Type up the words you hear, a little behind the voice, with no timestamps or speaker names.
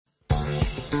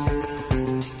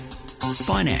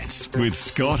Finance with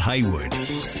Scott Hayward.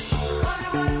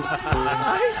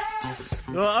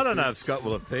 Well, I don't know if Scott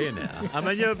will appear now. I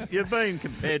mean, you're being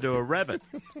compared to a rabbit.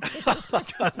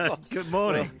 Good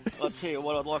morning. Well, I'll tell you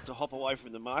what, I'd like to hop away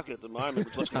from the market at the moment, which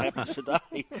is what's going to happen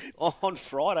today. On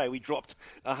Friday, we dropped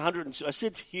 100. I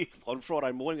said to you on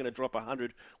Friday morning, going to drop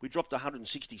 100. We dropped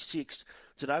 166.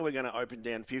 Today, we're going to open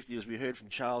down 50, as we heard from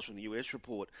Charles from the US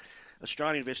report.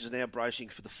 Australian investors are now bracing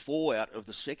for the fallout of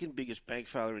the second biggest bank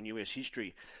failure in US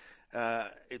history.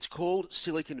 It's called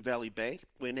Silicon Valley Bank.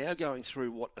 We're now going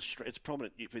through it's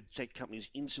prominent for tech companies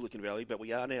in Silicon Valley, but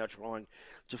we are now trying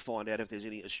to find out if there's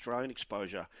any Australian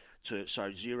exposure to,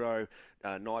 Xero,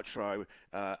 Nitro,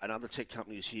 and other tech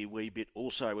companies here, Weebit.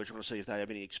 Also, we're trying to see if they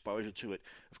have any exposure to it.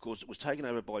 Of course, it was taken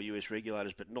over by US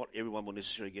regulators, but not everyone will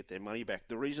necessarily get their money back.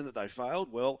 The reason that they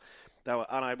failed, well, they were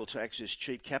unable to access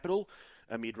cheap capital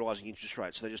amid rising interest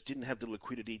rates. So they just didn't have the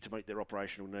liquidity to meet their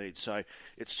operational needs. So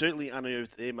it's certainly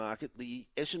unearthed their market. The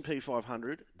S&P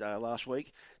 500 last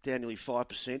week, down nearly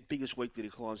 5%, biggest weekly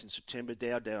declines in September.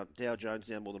 Dow Jones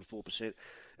down more than 4%,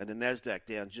 and the Nasdaq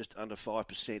down just under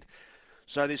 5%.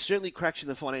 So there's certainly cracks in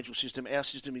the financial system. Our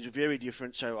system is very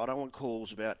different, so I don't want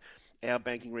calls about our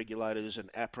banking regulators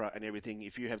and APRA and everything.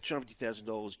 If you have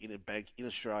 $250,000 in a bank in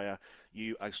Australia,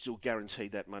 you are still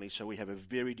guaranteed that money. So we have a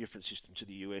very different system to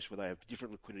the US where they have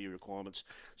different liquidity requirements.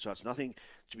 So it's nothing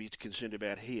to be concerned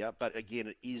about here. But again,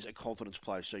 it is a confidence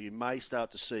play. So you may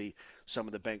start to see some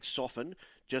of the banks soften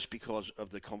just because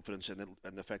of the confidence and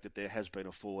the fact that there has been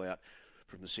a fallout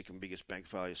from the second biggest bank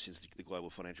failure since the global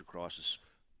financial crisis.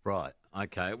 Right.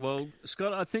 Okay. Well,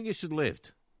 Scott, I think you should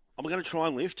lift. I'm going to try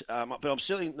and lift, but I'm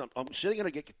certainly going to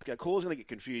get callers going to get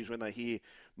confused when they hear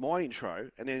my intro,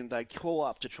 and then they call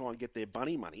up to try and get their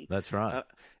bunny money. That's right.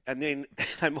 And then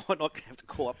they might not have to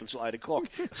call up until 8 o'clock.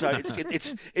 So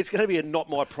it's going to be a not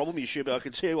my problem issue. But I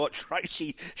can tell you what,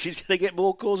 Tracy, she's going to get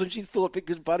more calls than she thought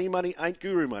because bunny money ain't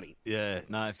guru money. Yeah.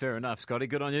 No, fair enough, Scotty.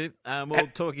 Good on you. We'll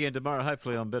talk again tomorrow,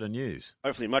 hopefully on better news.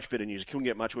 Hopefully much better news. It couldn't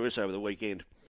get much worse over the weekend.